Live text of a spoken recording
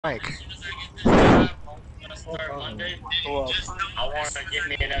Mike. Is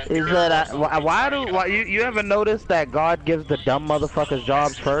that why you ever notice that God gives the dumb motherfuckers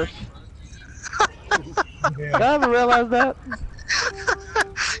jobs first? Yeah. You ever realize that?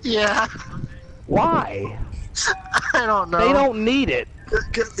 Yeah. Why? I don't know. They don't need it.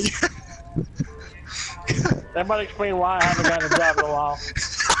 That might explain why I haven't gotten a job in a while.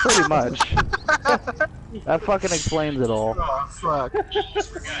 Pretty much. That fucking explains it all. Oh, fuck.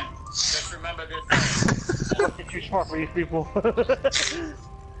 Just remember this. You're too smart for these people.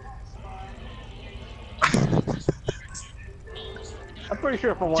 I'm pretty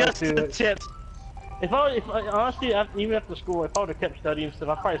sure if I wanted Just to. the tips. If honestly, even after school, if I would have kept studying stuff,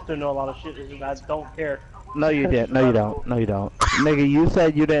 I probably still know a lot of shit. And I don't care. No, you didn't. No, you don't. No, you don't. Nigga, you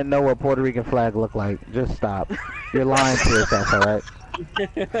said you didn't know what Puerto Rican flag looked like. Just stop. You're lying to yourself, alright?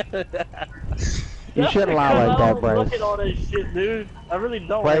 You shouldn't lie like that, Bryce. Look at all that shit, dude. I really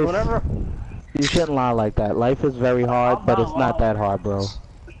don't. Bryce, Like, whenever. you shouldn't lie like that. Life is very hard, but it's not that hard, bro.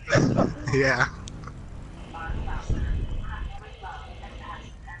 Yeah.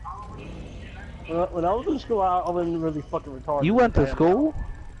 When I was in school, I wasn't really fucking retarded. You went to school?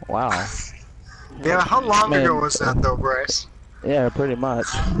 Wow. Yeah, how long Man. ago was that though, Bryce? Yeah, pretty much.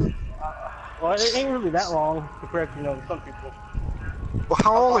 Well, it ain't really that long compared to, some people. Well,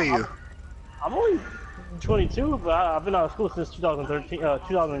 how old are you? I'm only 22, but I've been out of school since 2013,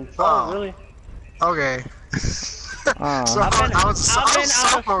 2012, Oh. really. Okay. So I've I was been out of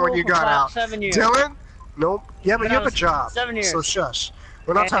sophomore when school you for got about out. 7 years. Dylan? Nope. Yeah, but Been you out have a of job. 7 years. So shush.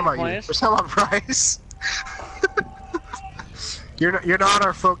 We're not talking about you. We're Points. talking about Bryce. You're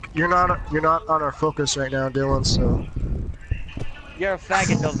not on our focus right now, Dylan. So. You're a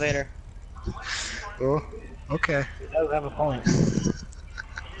faggot, though, Vader. Well, okay. I have a point.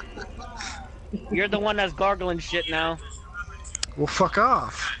 You're the one that's gargling shit now. Well, fuck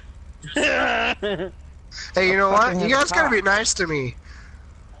off. Hey, you know what? You guys gotta be nice to me.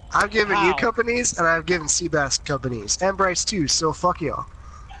 I've given you How? companies, and I've given Seabass companies, and Bryce too. So fuck y'all.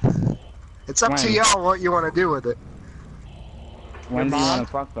 It's up to When? y'all what you want to do with it. When do you mom? want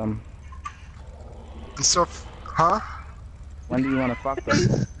to fuck them? And so, huh? When do you want to fuck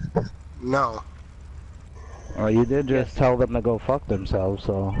them? No. Well, you did just tell them to go fuck themselves,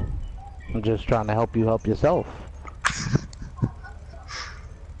 so I'm just trying to help you help yourself.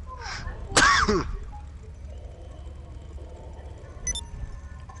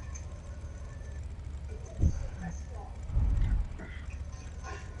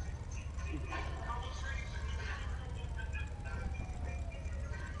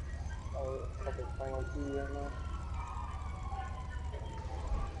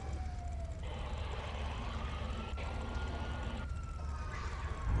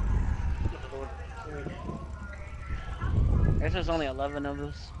 I guess there's only 11 of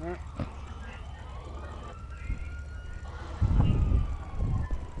us.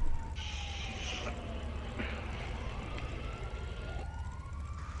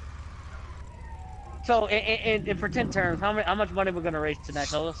 So, in pretend terms, how much money we're gonna raise tonight,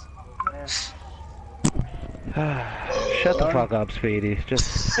 fellas? Shut the fuck up, Speedy.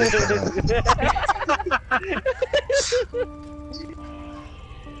 Just shut up.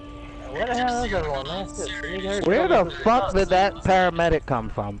 Where the hell is everyone, man? Shit, Where the fuck did that paramedic come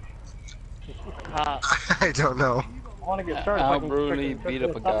from? I don't know. I want to get started. Al brutally beat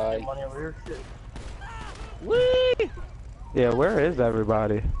up a guy. Whee! Yeah, where is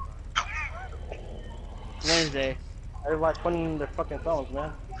everybody? Wednesday. Everybody's putting their fucking phones,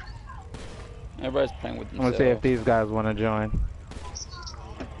 man. Everybody's playing with I'm gonna see if themselves. these guys want to join.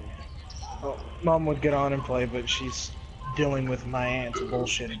 Well, Mom would get on and play, but she's dealing with my aunt's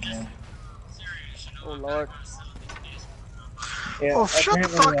bullshit again. Oh lord. Yeah, Oh, shut the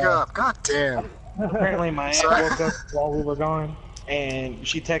fuck up. God damn. Apparently my aunt Sorry. woke up while we were gone, and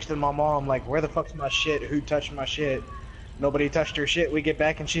she texted my mom like, "Where the fuck's my shit? Who touched my shit?" Nobody touched her shit. We get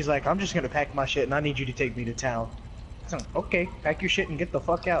back and she's like, "I'm just gonna pack my shit and I need you to take me to town." So, okay, pack your shit and get the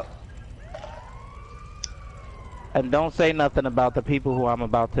fuck out. And don't say nothing about the people who I'm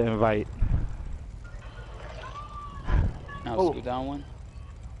about to invite. I'll scoot down one.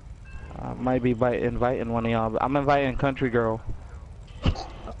 I might be inviting one of y'all. I'm inviting Country Girl.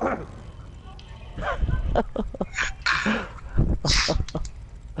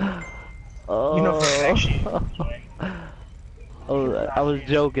 Oh. You know for a fact she Oh, I was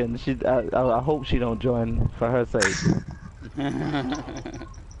joking. I hope she don't join for her sake.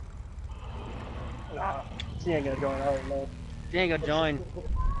 She ain't gonna join, I already know. She ain't gonna join.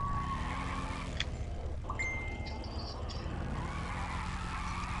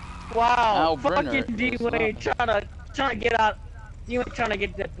 Wow, Al Brenner fucking is D-Wade trying to get out You ain't trying to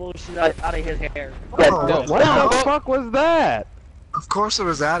get that bullshit out of his hair. Oh, What the fuck was that? of course it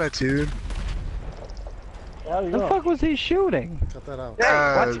was attitude. There you The go. fuck was he shooting? Cut that out.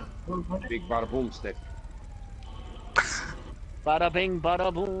 Big bada boomstick. Bada bing,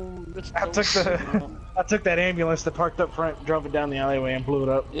 bada boom. I took that ambulance that parked up front, drove it down the alleyway, and blew it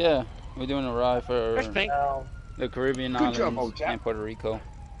up. Yeah, we're doing a ride for Chris Pink. the Caribbean Good job, islands Jack. and Puerto Rico.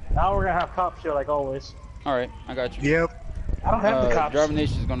 Now we're gonna have cops here like always. Alright, I got you. Yep. I don't have the cops. Driver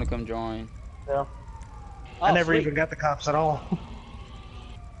Nation's gonna come join. Yeah. I never sweet. even got the cops at all.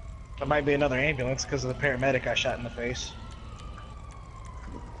 There might be another ambulance because of the paramedic I shot in the face.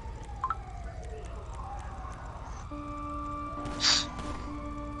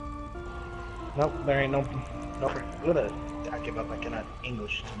 Nope, there ain't no. I give up. I cannot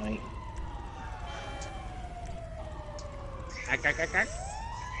English tonight.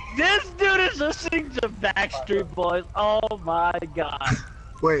 This dude is listening to Backstreet Boys. Oh my god.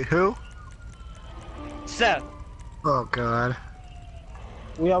 Wait, who? Seth. Oh god.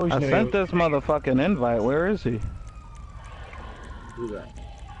 We always I knew. sent this motherfucking invite. Where is he? Do that.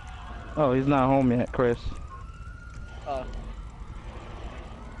 Oh, he's not home yet, Chris.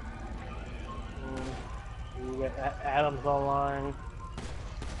 We got Adam's online.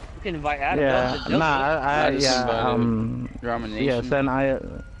 You can invite Adam. Yeah, Don't you? nah, I just invited yeah, Driver Nation. yeah,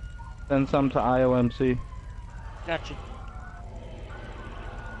 send some to IOMC. Gotcha.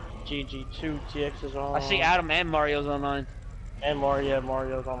 GG2 TX is on. I see Adam and Mario's online. And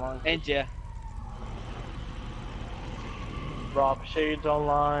Mario's online. And yeah. Rob Shade's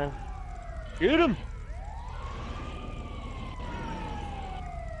online. Shoot him.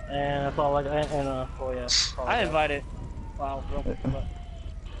 And that's all I got. Oh yeah. I invited. Wow.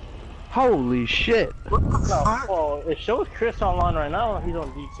 Holy shit! What the No, fuck? well, it shows Chris online right now. He's on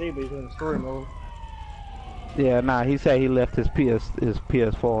DC, but he's in story mode. Yeah, nah, he said he left his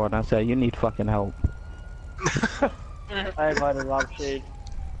PS4, and I said, you need fucking help. I invited Rob Shade.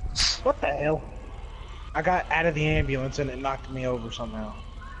 What the hell? I got out of the ambulance and it knocked me over somehow.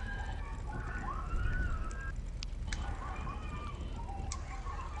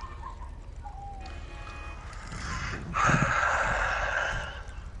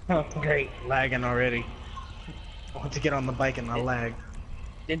 Oh, great, lagging already. I want to get on the bike and I lag.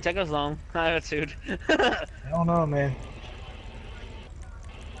 Didn't take us long. Attitude. I don't know, man.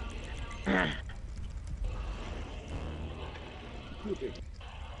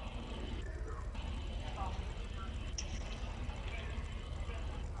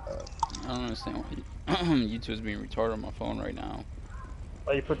 I don't understand why YouTube's being retarded on my phone right now.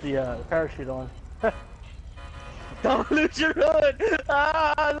 Oh, you put the parachute on. Don't lose your hood.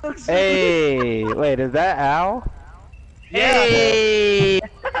 Ah, looks Hey, wait, is that Al? Yeah. Hey,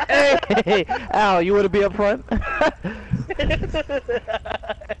 hey, Al, you want to be up front?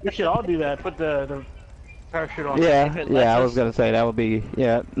 We should all do that. Put the parachute on. Yeah, it yeah, lets I was us- gonna say that would be,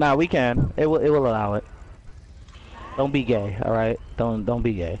 yeah. Nah, we can. It will allow it. Don't be gay, all right? Don't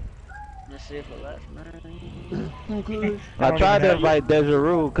be gay. Let's see if it lets me. I tried to invite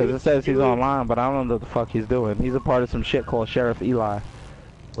Dejaru because it says he's online, but I don't know what the fuck he's doing. He's a part of some shit called Sheriff Eli.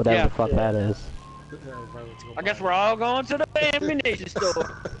 Whatever Yeah. the fuck that is. I guess we're all going to the ammunition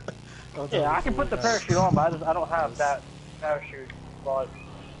store. Yeah, I can put the parachute on, but I don't have that parachute. But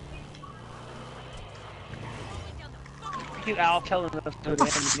Thank you, Al, telling us to What the the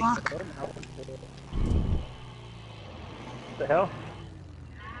ammunition fuck? store. what the hell?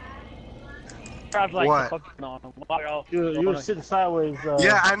 Crowd's like, What? fucking on him. Why y'all- You were sitting sideways.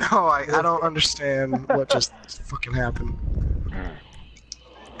 Yeah, I know. I don't understand what just fucking happened.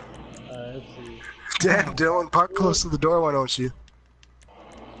 Let's see. Damn, Dylan, park close to the door. Why don't you?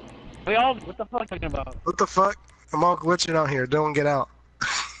 We all, what the fuck are you talking about? What the fuck? I'm all glitching out here. Dylan, get out.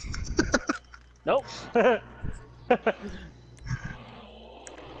 Nope.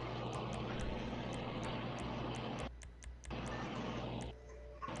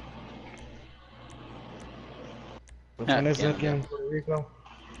 Which one is it again? Puerto Rico?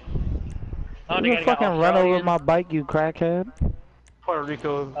 Oh, they You gotta fucking get run over Australian. my bike, you crackhead. Puerto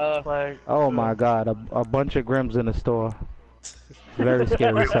Rico flag. Oh my god, a bunch of Grims in the store. Very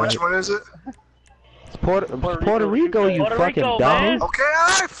scary Wait, sight. which one is it? It's Puerto Rico, you Puerto fucking Rico, dummy. man. Okay,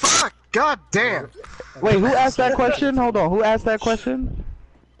 alright, fuck. God damn. Wait, who asked that question? Hold on, who asked that question?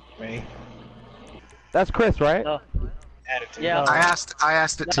 Me. That's Chris, right? No. Attitude. Yeah. I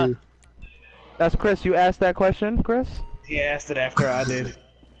asked it too. That's Chris, you asked that question, Chris? He asked it after I did.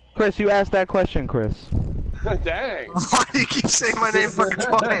 Chris, you asked that question, Chris. Dang. Why do you keep saying my name fucking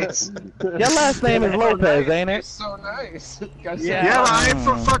twice? Your last name is Lopez, ain't It's it? so nice. Yeah, I ain't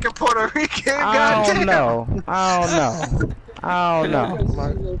from fucking Puerto Rican. I don't Goddamn. know. I don't know. I don't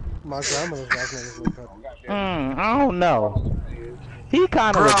know. My grandmother's last name is Lopez. I don't know. He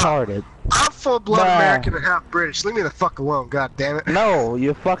kind of Bruh. retarded. I'm full-blood Bruh. American and half British. Leave me the fuck alone, god damn it. No,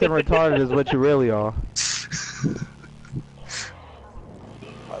 you're fucking retarded is what you really are.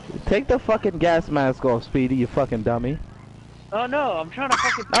 Take the fucking gas mask off, Speedy, you fucking dummy. Oh no, I'm trying to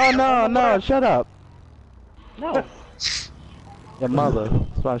fucking. Oh no, no, shut up. No. Your mother.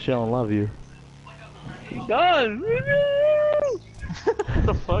 That's why she don't love you. He does. What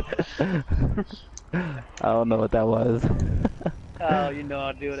the fuck? I don't know what that was. Oh, you know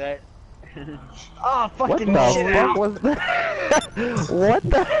I'll do that. Oh, What fucking the shit. fuck was that? What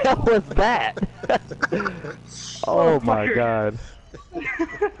the hell was that? Oh my god.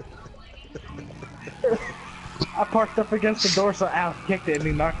 I parked up against the door, so Al kicked it and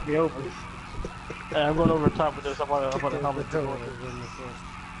he knocked me over. Hey, I'm going over the top of this. I'm gonna help it too.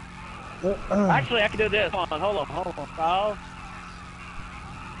 Actually, I can do this. Hold on. Kyle.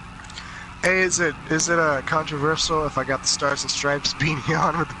 Hey, is it controversial if I got the Stars and Stripes beanie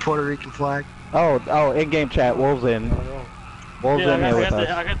on with the Puerto Rican flag? Oh, in-game chat, Wolves in. Wolves Yeah, in here with us.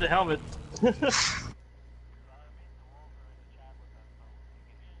 I got the helmet.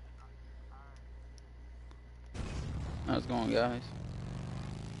 How's it going, guys?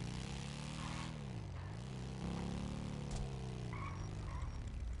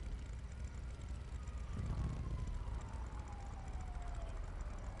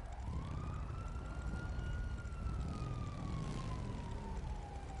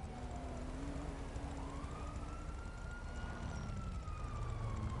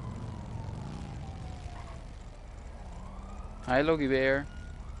 Hi, Logie Bear.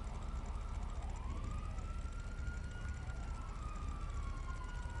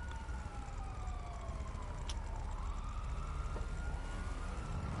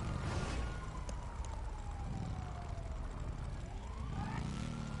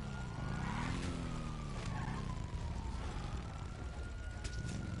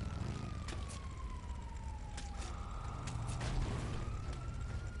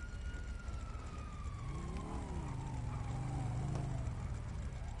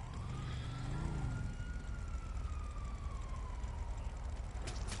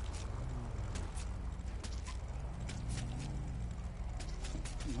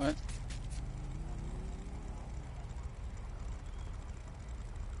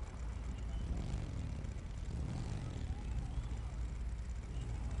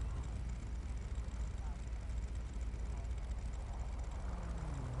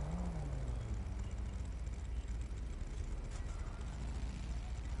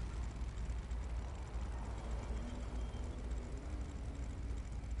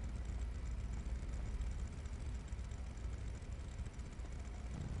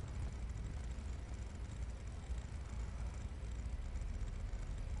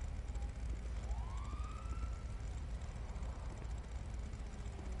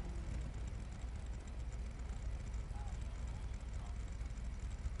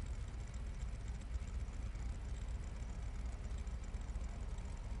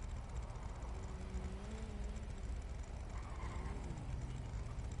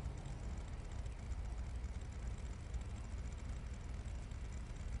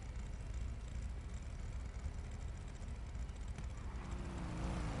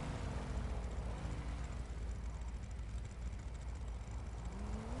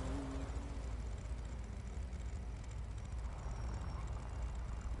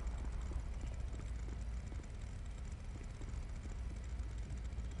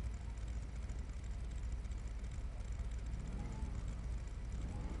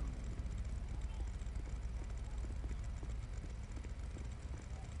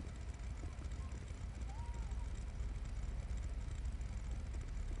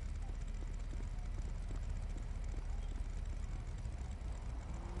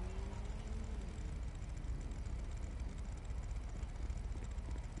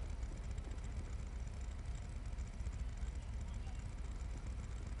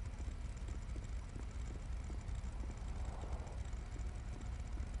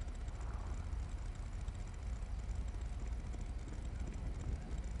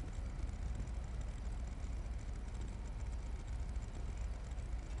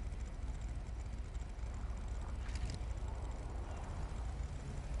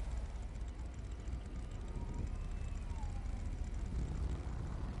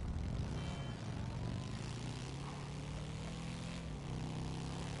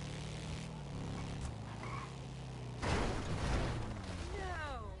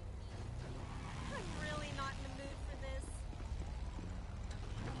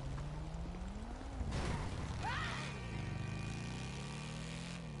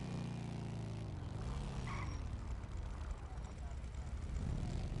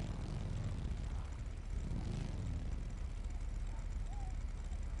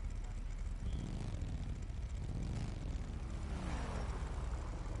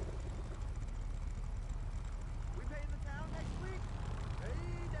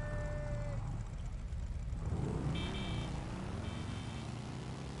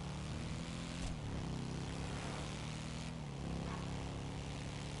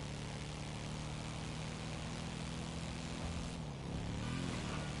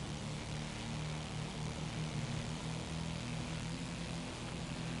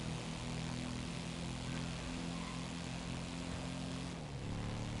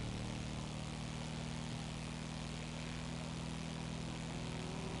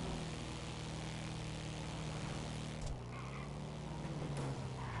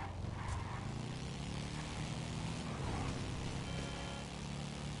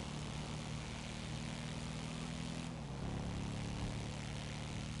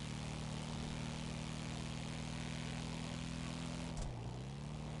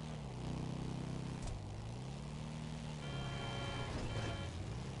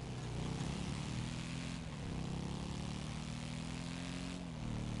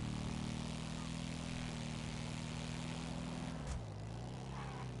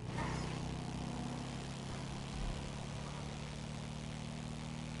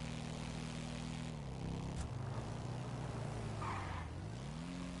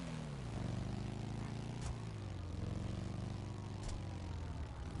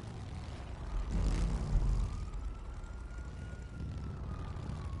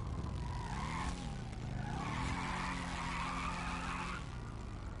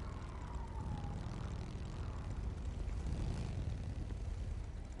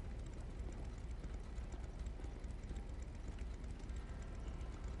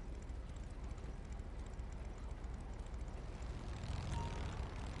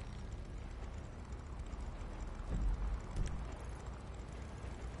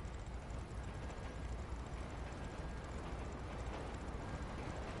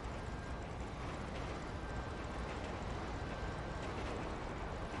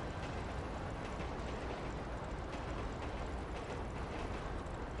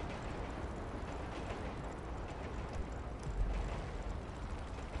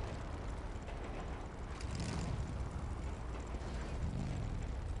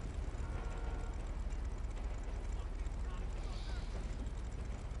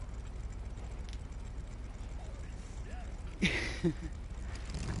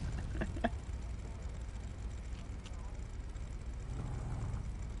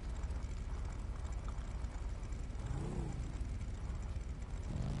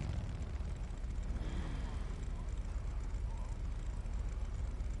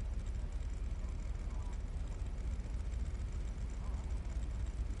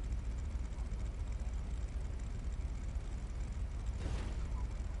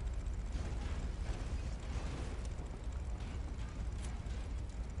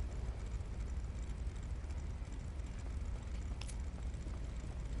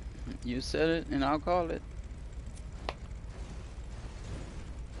 You said it, and I'll call it.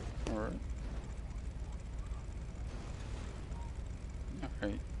 Alright.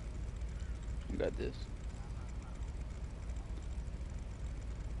 Alright. You got this.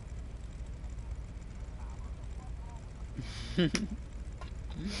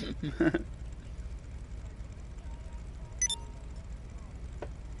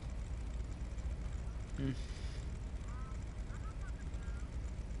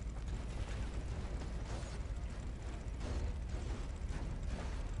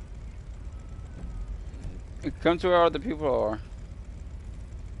 Come to where other people are.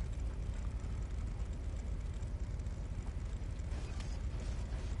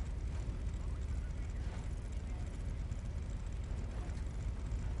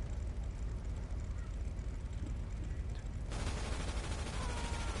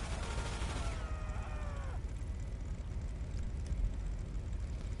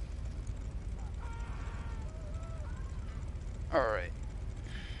 All right.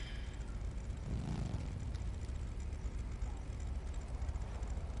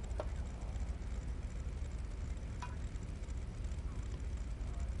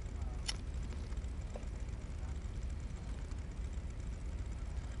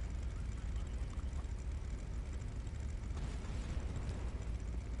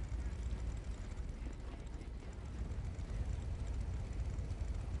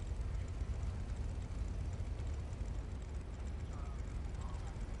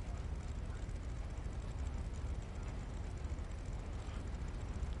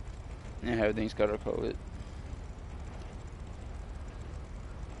 And everything's color coded.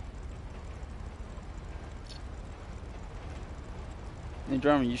 Hey,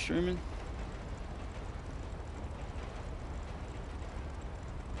 drummer, you streaming?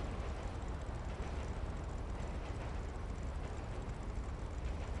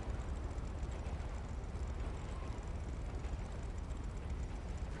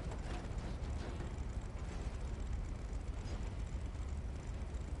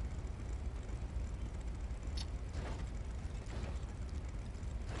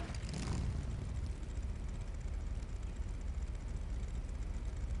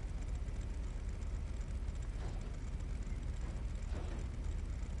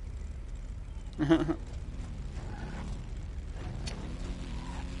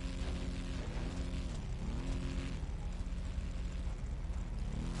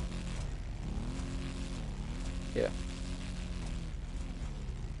 Yeah.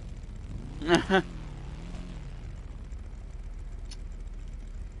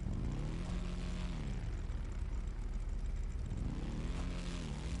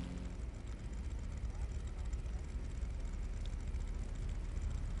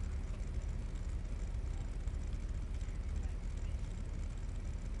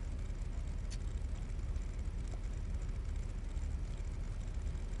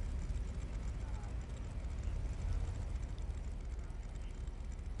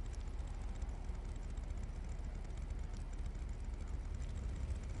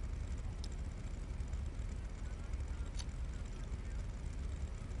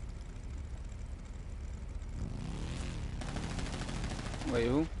 Wait,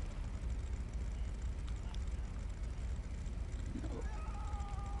 who?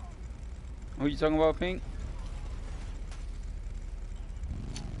 Who you talking about, Pink?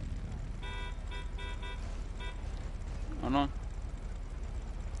 Hold on.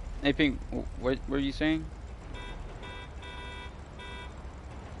 Hey, Pink, what were you saying?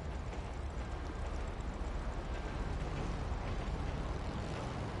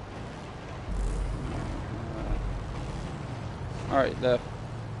 Alright, left.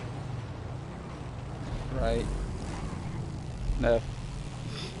 Right. Left.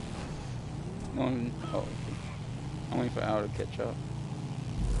 Going. Oh, okay. I'm waiting for Al to catch up.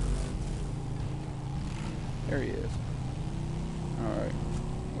 There he is. Alright.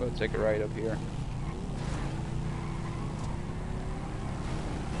 We'll take a right up here.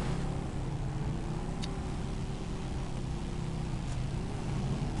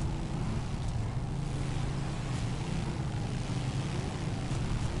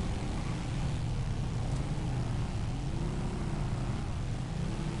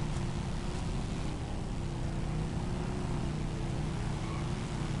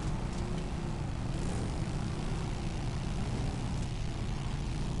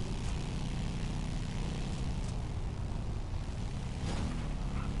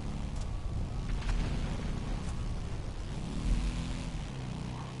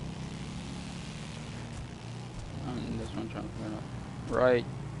 Right.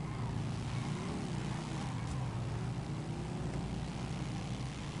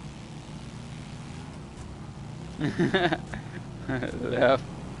 Left.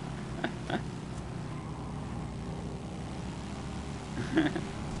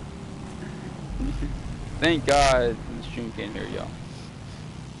 Thank God the stream can't hear y'all.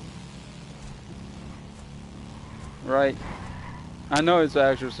 Right. I know it's an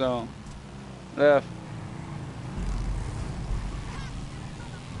actual song. Left.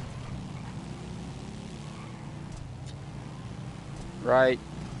 Right.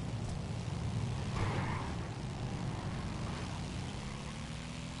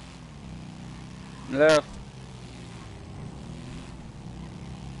 Left.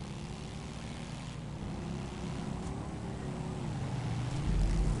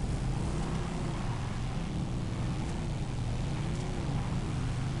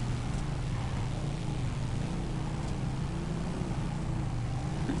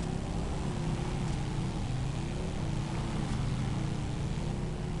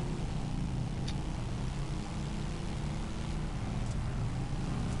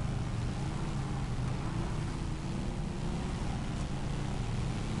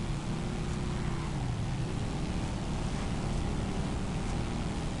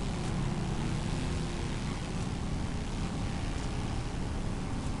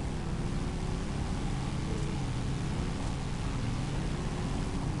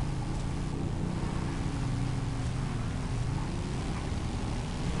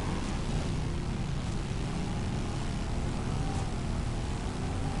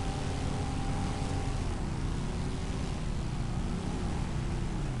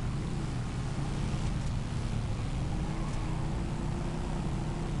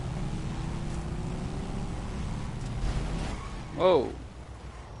 Whoa.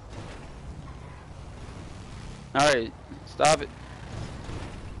 Alright. Stop it.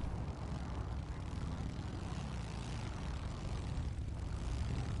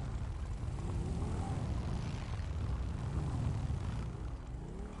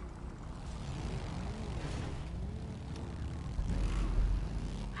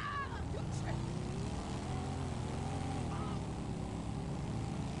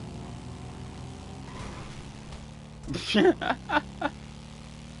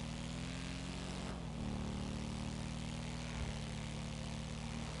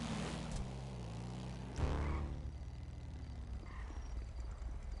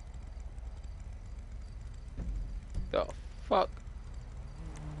 The fuck?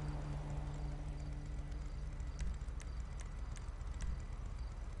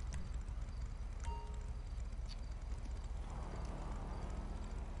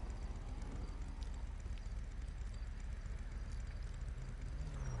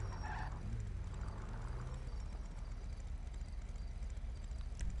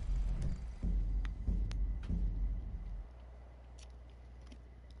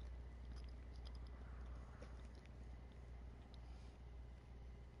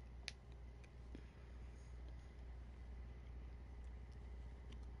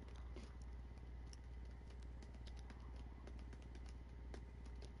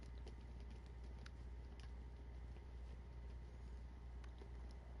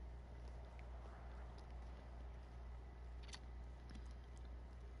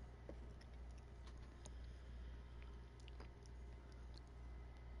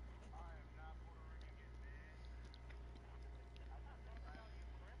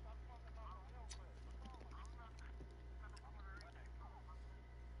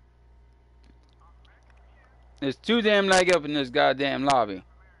 There's too damn lag up in this goddamn lobby.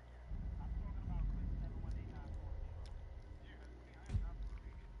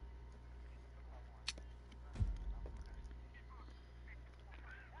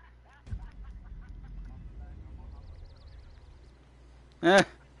 Eh.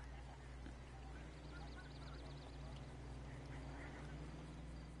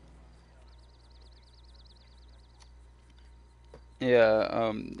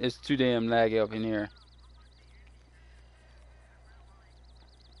 Yeah, it's too damn laggy up in here.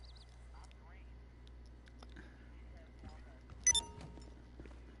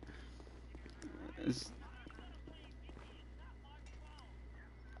 It's,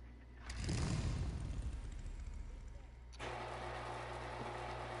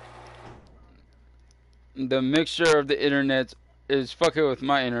 the mixture of the internet is fucking with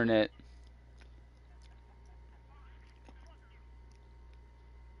my internet.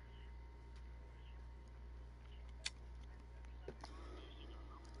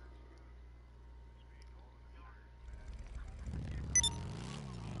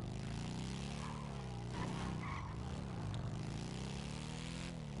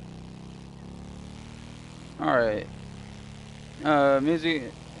 Alright.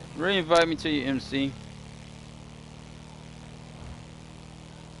 Music, re-invite me to your MC.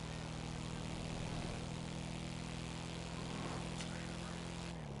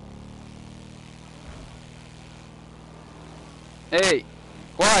 Hey,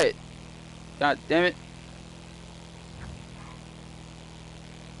 quiet. God damn it.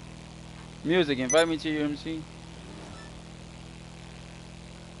 Music, invite me to your MC.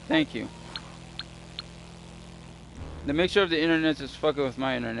 Thank you. Now make sure if the internet is fucking with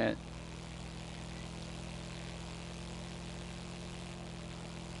my internet.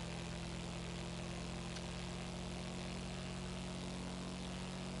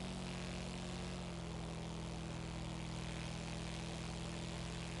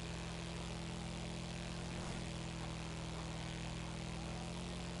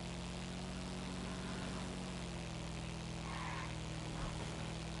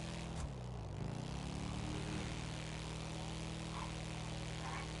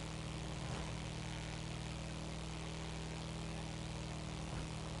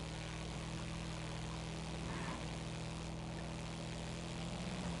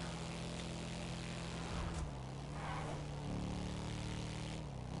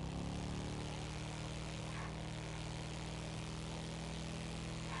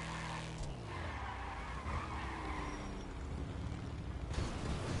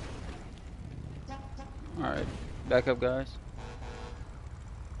 Alright, back up, guys.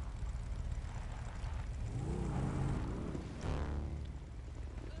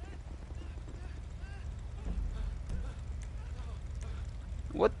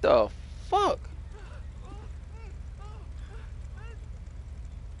 What the fuck?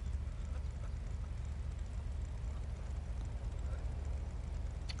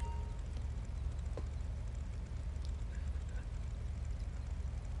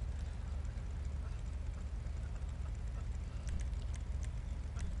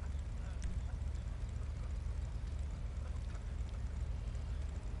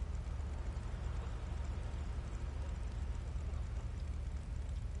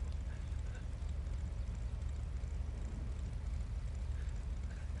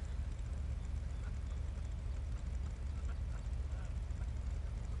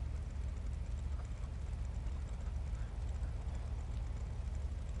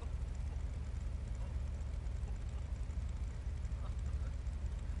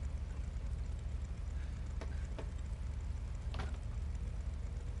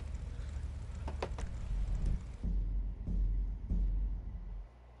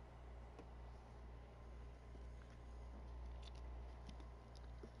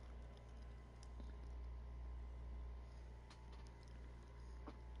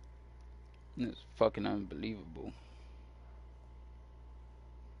 It's fucking unbelievable.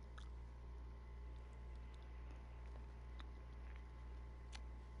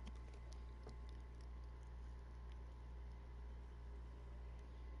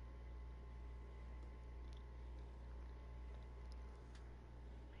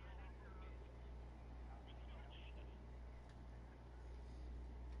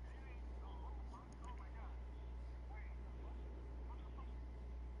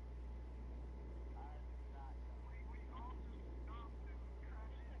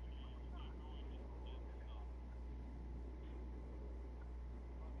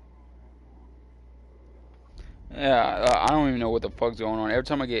 Yeah, I don't even know what the fuck's going on. Every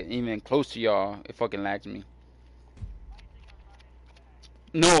time I get even close to y'all, it fucking lags me.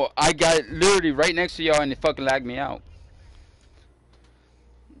 No, I got literally right next to y'all and it fucking lagged me out.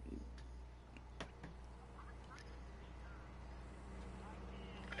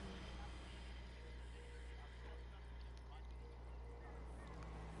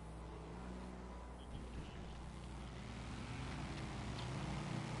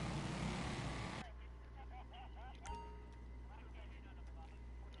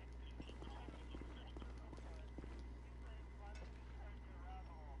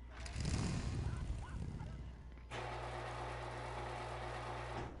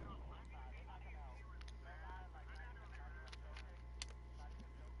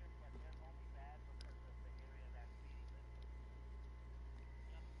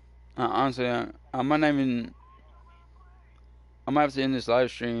 Honestly, I might not even. I might have to end this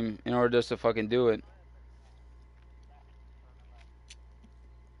live stream in order just to fucking do it.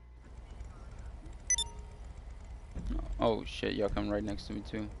 Oh shit, y'all come right next to me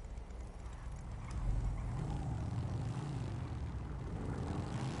too.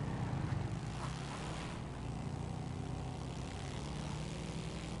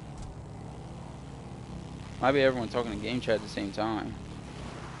 Might be everyone talking in game chat at the same time.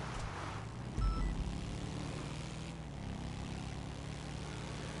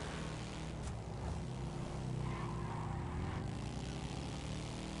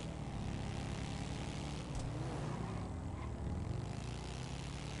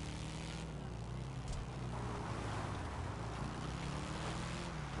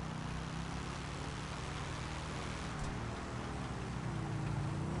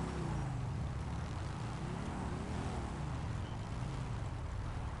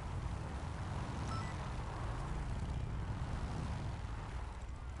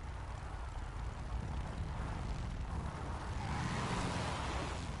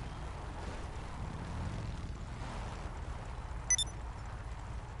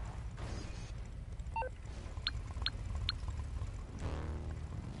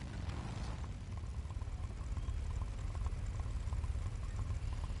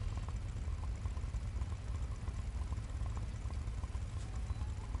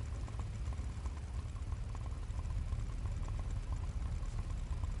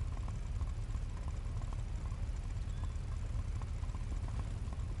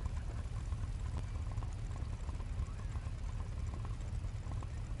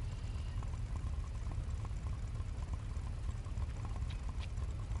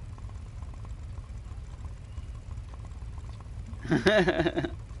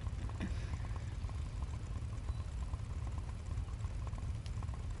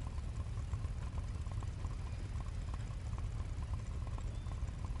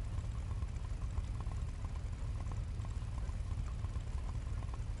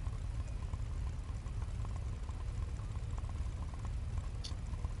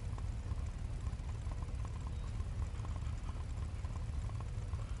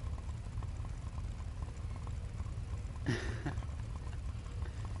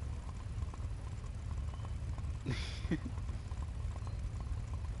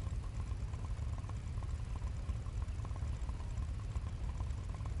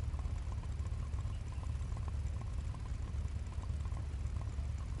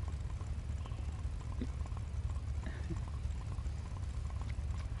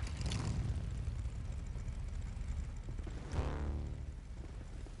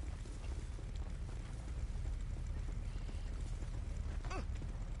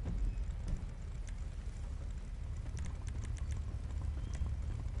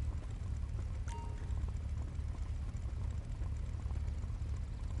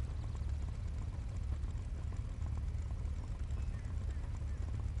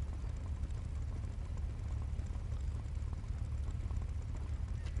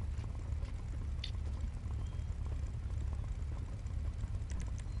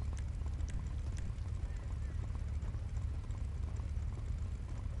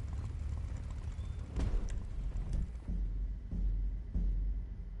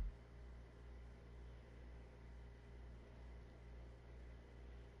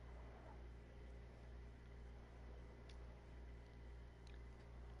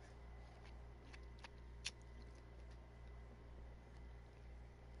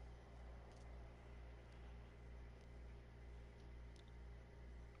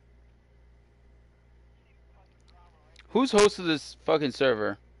 Who's hosted this fucking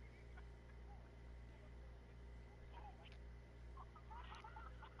server?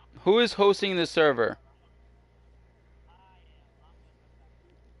 Who is hosting this server?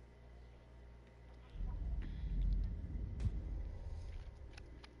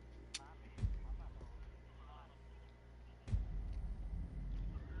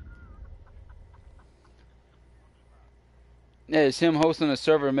 Yeah, it's him hosting the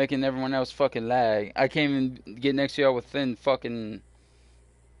server, making everyone else fucking lag. I can't even get next to y'all within fucking.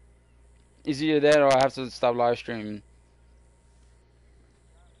 It's either that or I have to stop live streaming.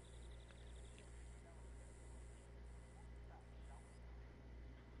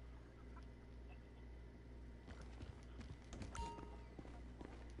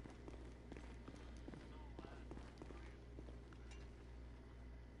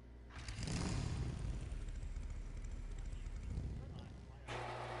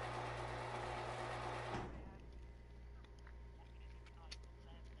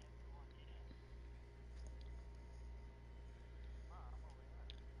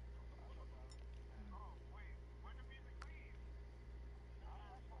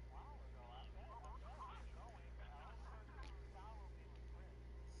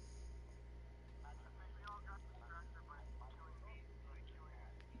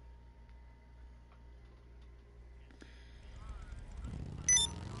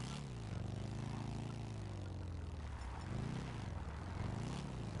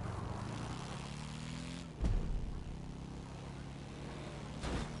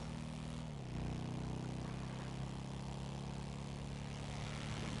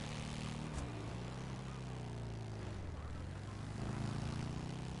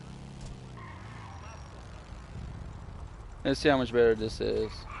 Let's see how much better this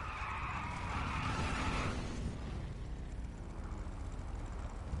is.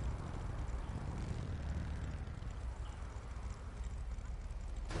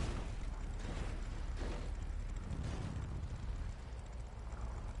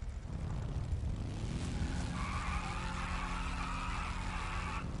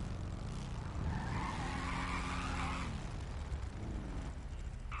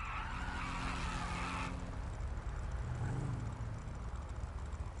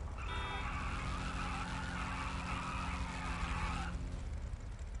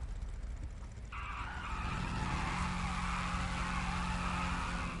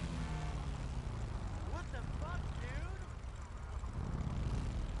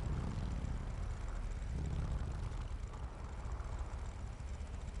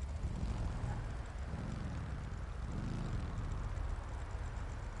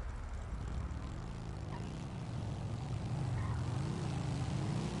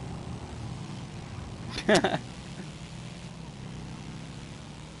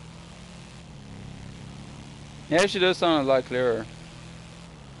 It actually does sound a lot clearer.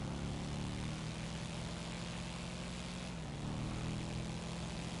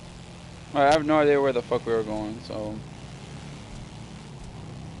 Alright, I have no idea where the fuck we were going, so...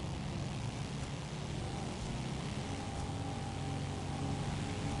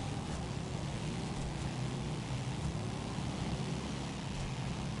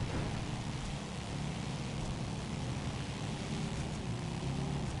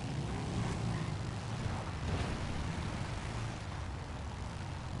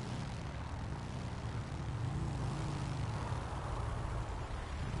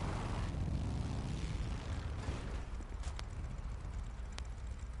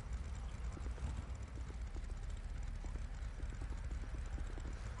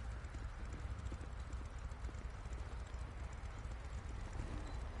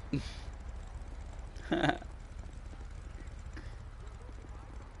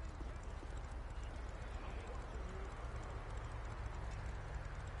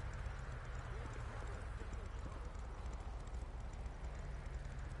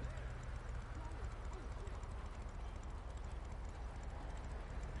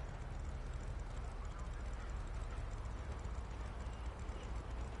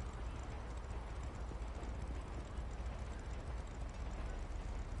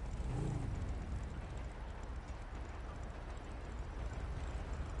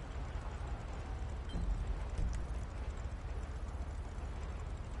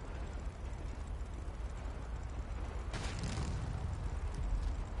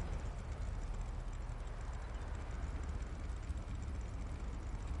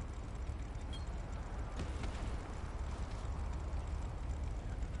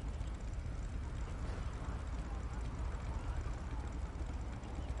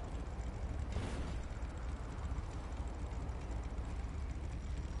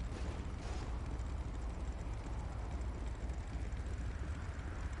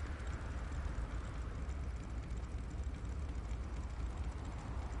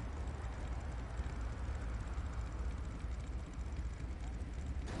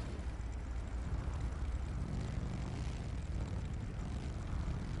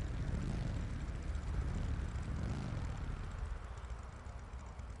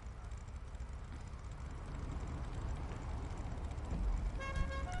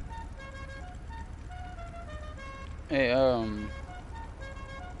 Hey,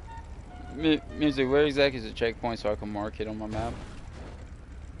 Music, where exactly is the checkpoint so I can mark it on my map?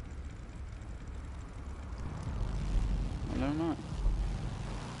 Oh, never mind.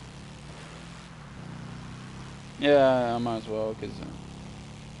 Yeah, I might as well, because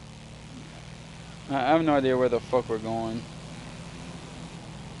I have no idea where the fuck we're going.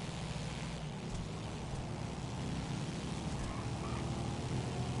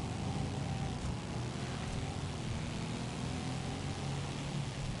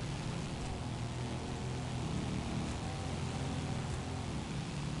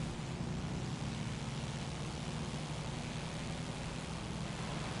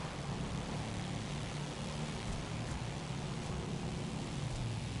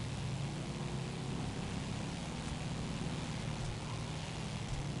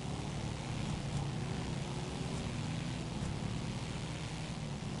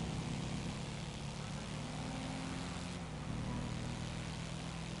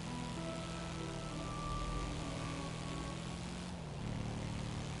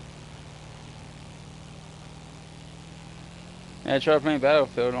 Yeah, I tried playing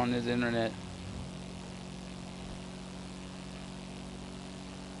Battlefield on this internet.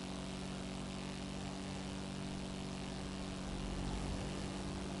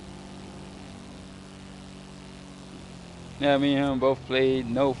 Yeah, me and him both played,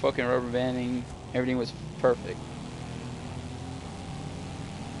 no fucking rubber banding, everything was perfect.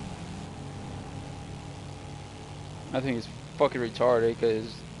 I think it's fucking retarded,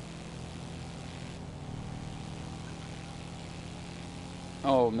 because...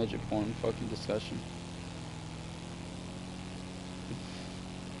 Oh, midget porn fucking discussion.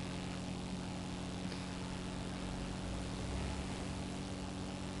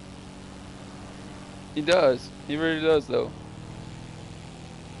 He does. He really does, though.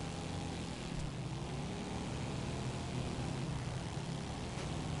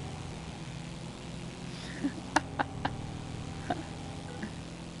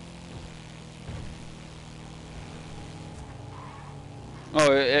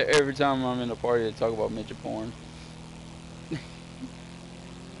 Oh, every time I'm in a party, they talk about midget porn.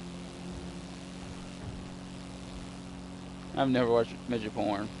 I've never watched midget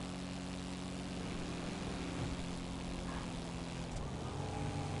porn.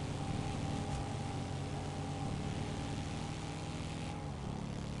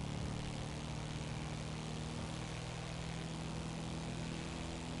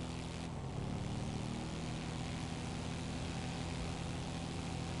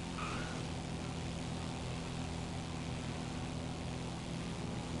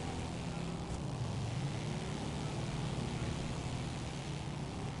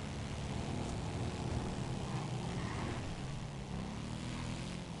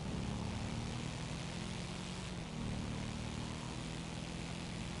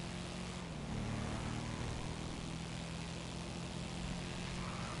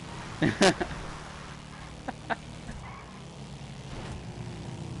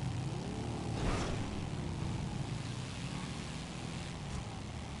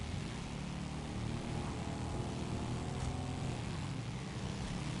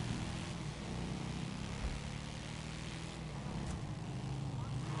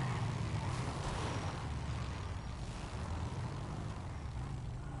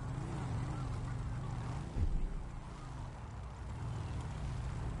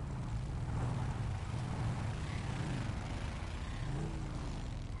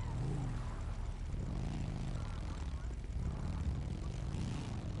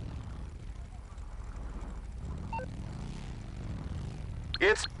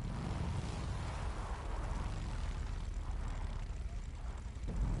 It's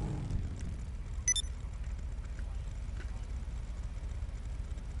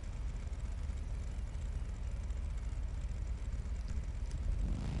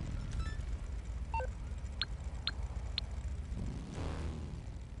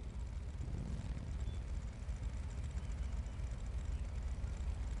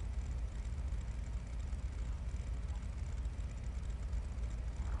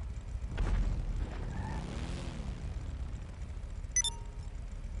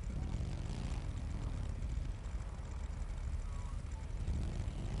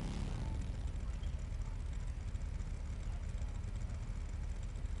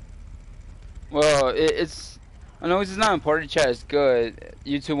Well, it's. I know it's not important. Chat is good.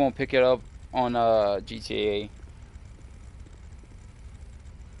 YouTube won't pick it up on GTA.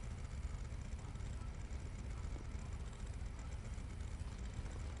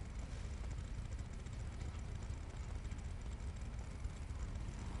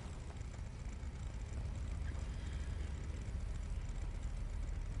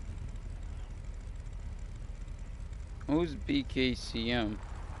 Who's BKCM?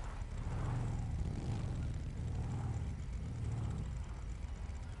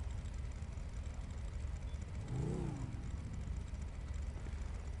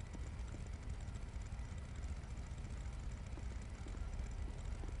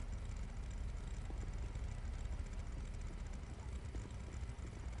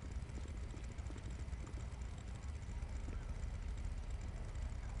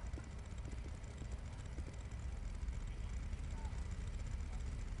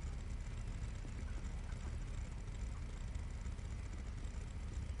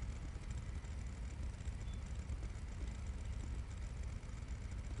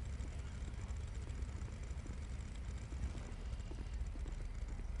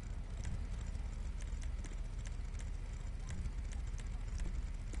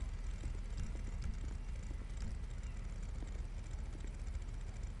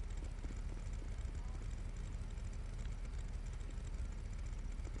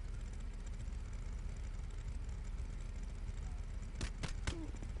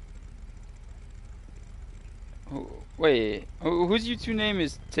 Wait, whose YouTube name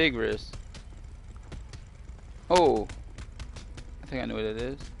is Tigris? Oh, I think I know what that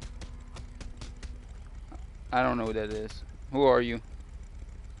is. I don't know what that is. Who are you?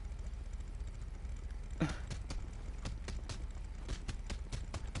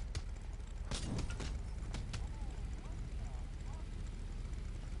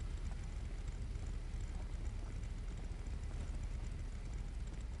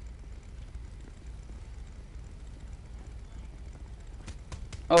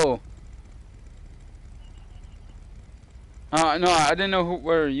 Oh. No, I didn't know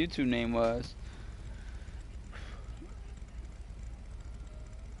what her YouTube name was.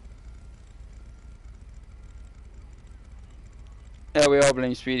 Yeah, we all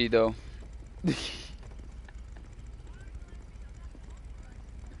blame Speedy though.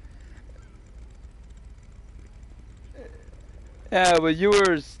 Yeah, but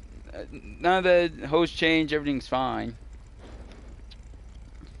yours, now that host changed, everything's fine.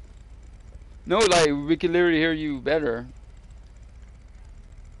 No, like, we can literally hear you better.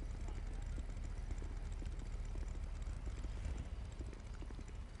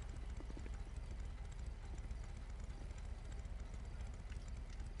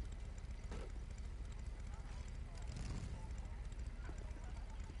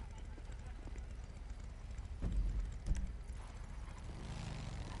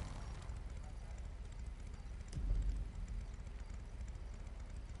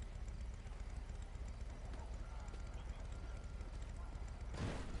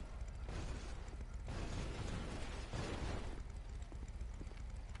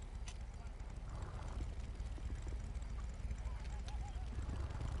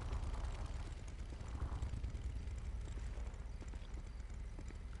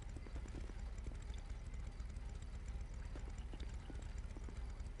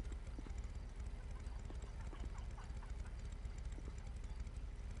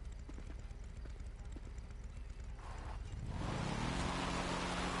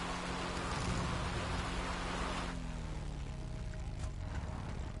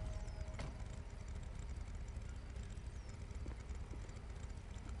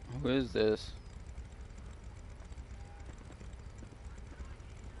 Who is this?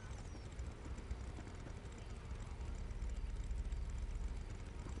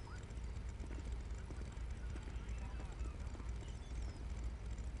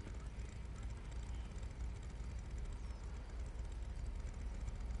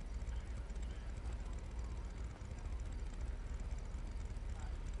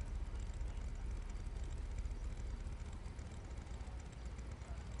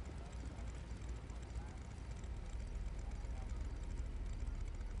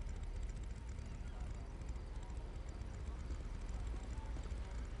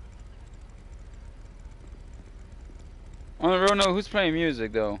 On the real note, who's playing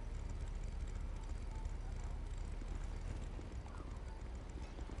music though?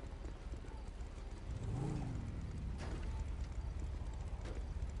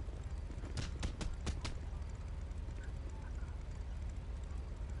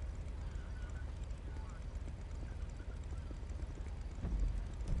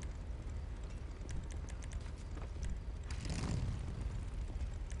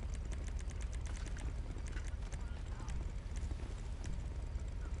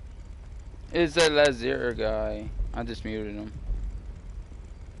 It's that Lazir guy. I just muted him.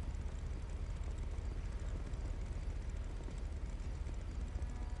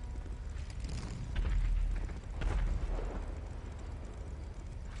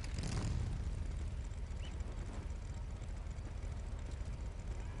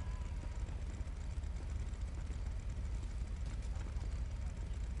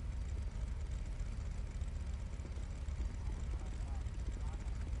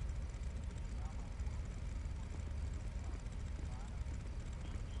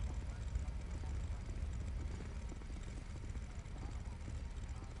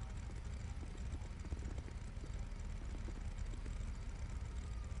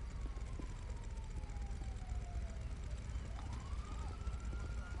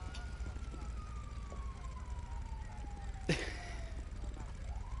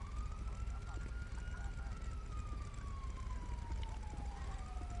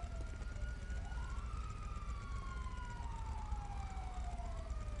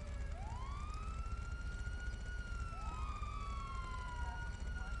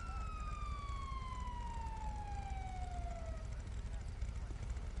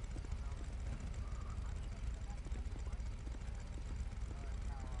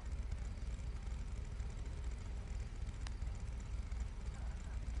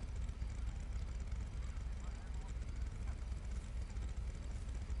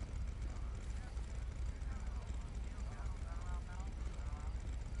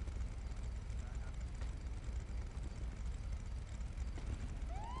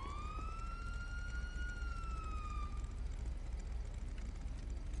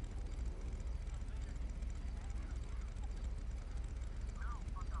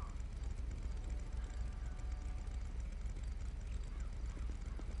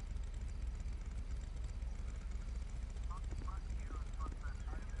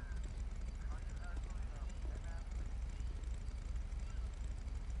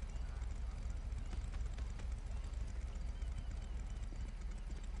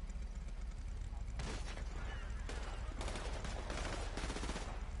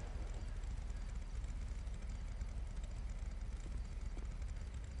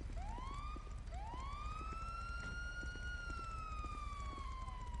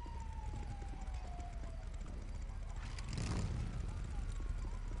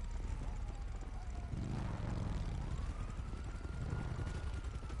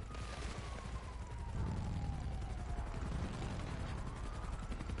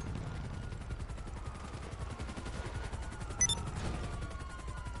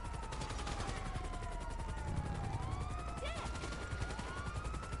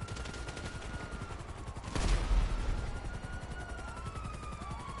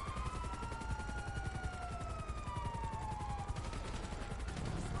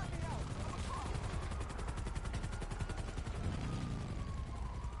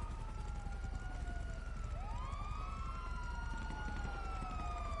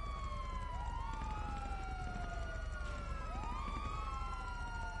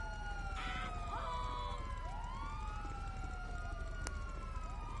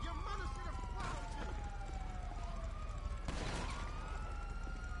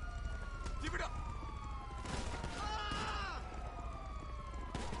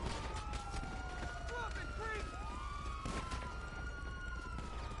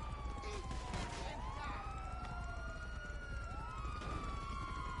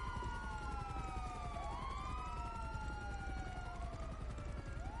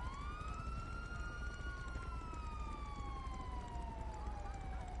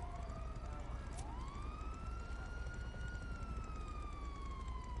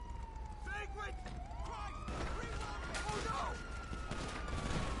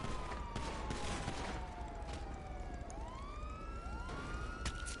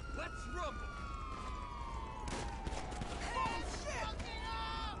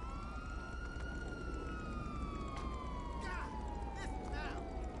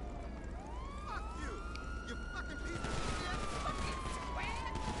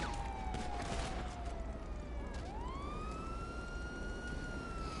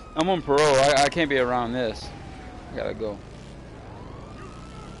 I'm on parole. I can't be around this. I gotta go.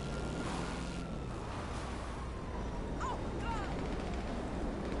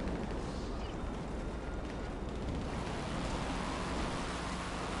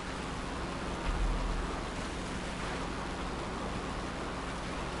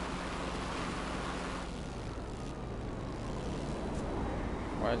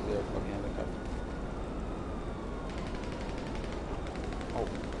 Why is there a fucking helicopter? Oh.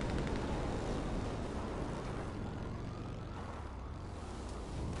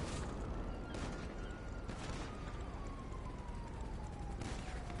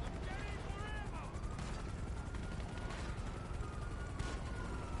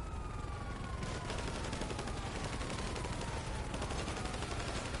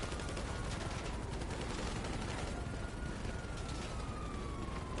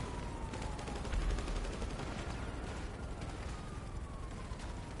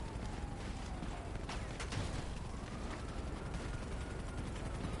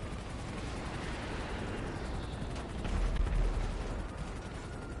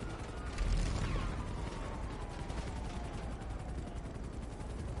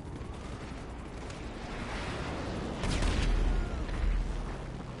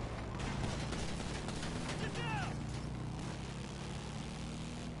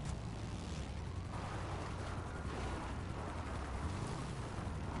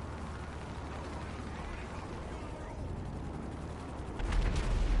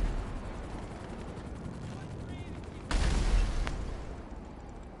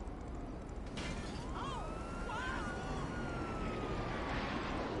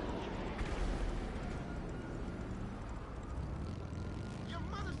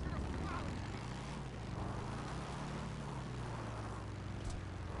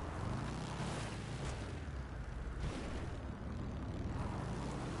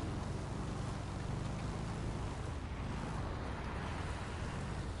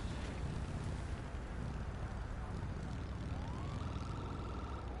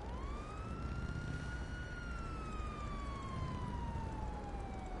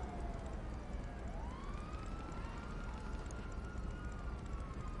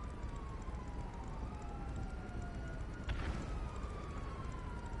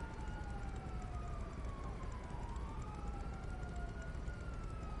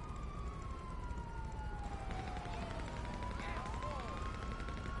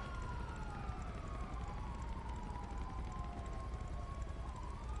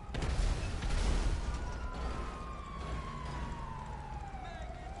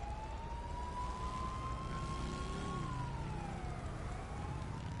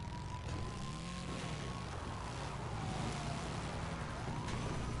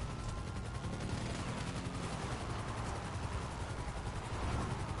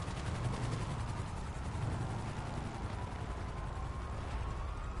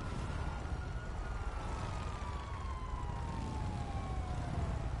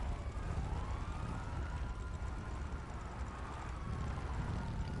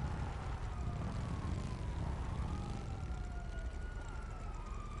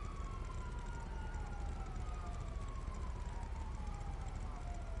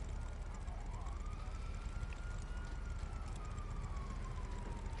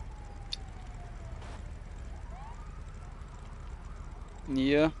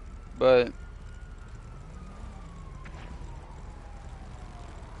 Yeah, but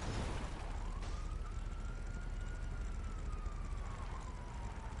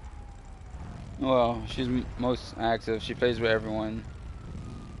well, she's most active. She plays with everyone.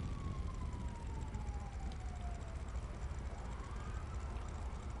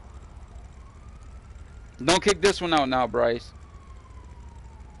 Don't kick this one out now, Bryce.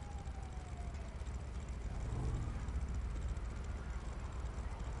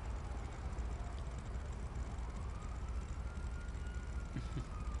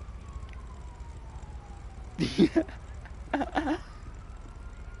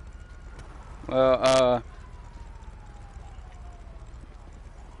 Well,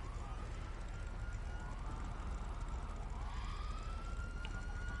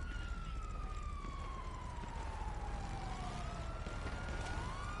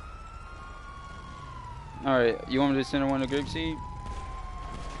 alright, you want me to send her one to grape seed?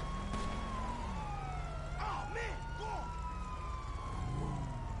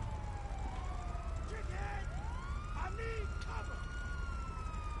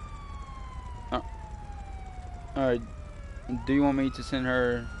 Alright, do you want me to send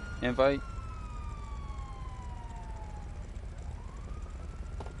her invite?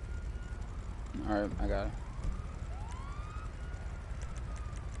 Alright, I got it.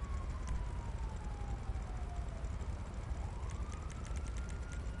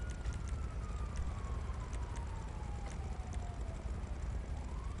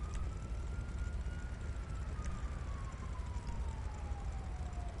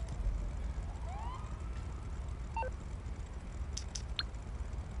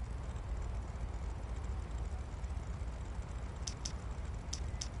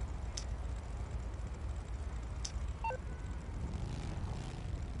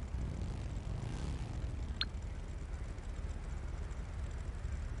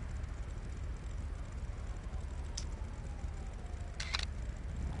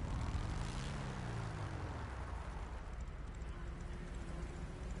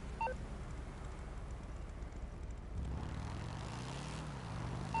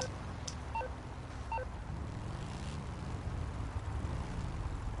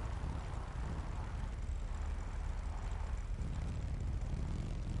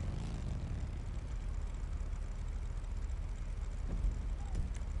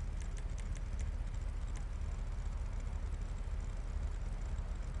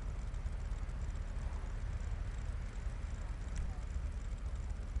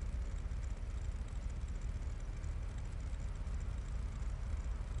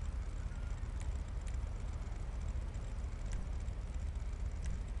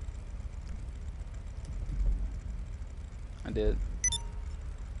 I did.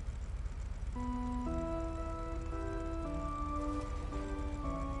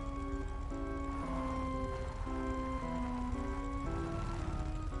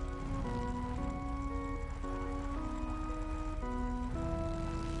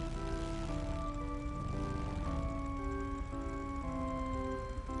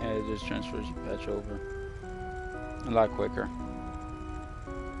 Yeah, it just transfers your patch over a lot quicker.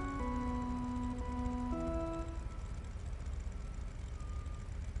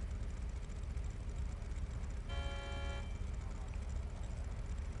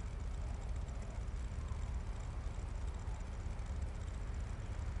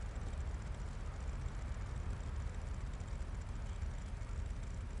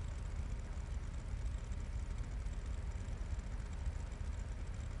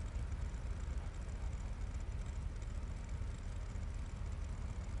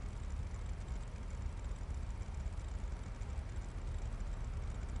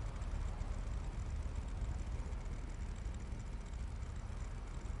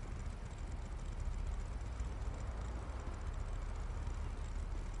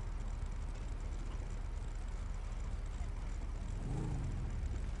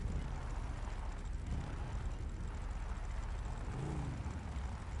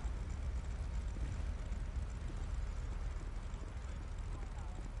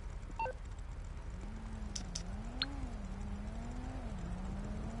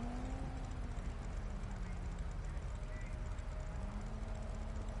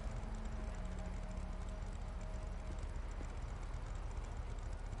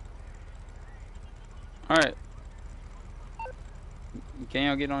 Alright. Can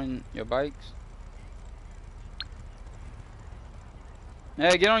y'all get on your bikes?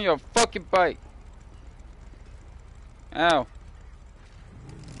 Hey, get on your fucking bike. Ow.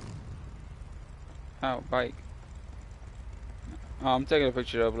 Ow, bike. Oh, I'm taking a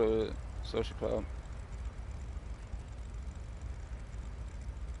picture to upload to social cloud.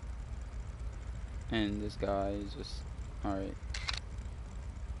 And this guy is just... Alright.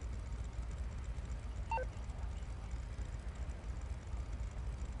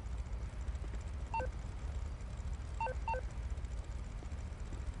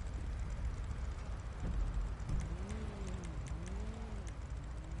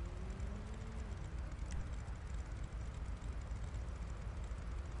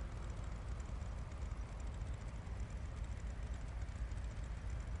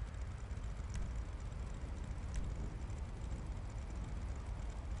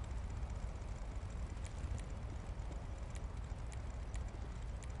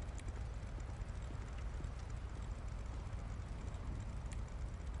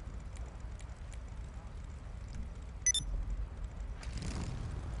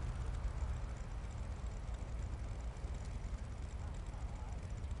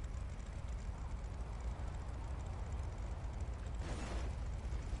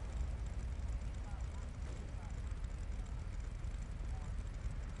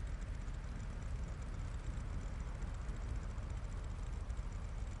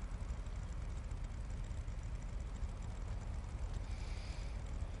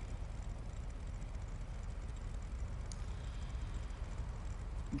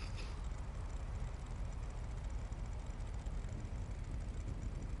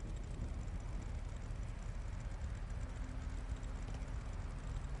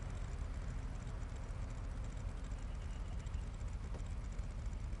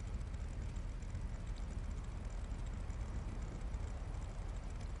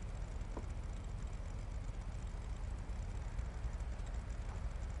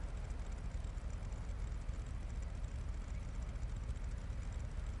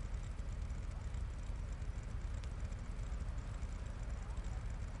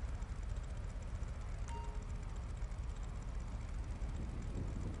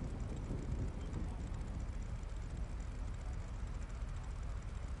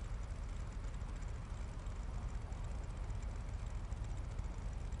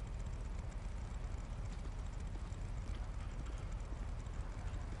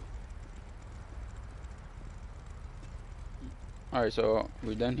 Alright, so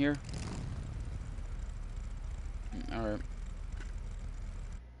we're done here? Alright.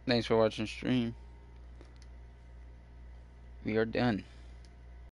 Thanks for watching stream. We are done.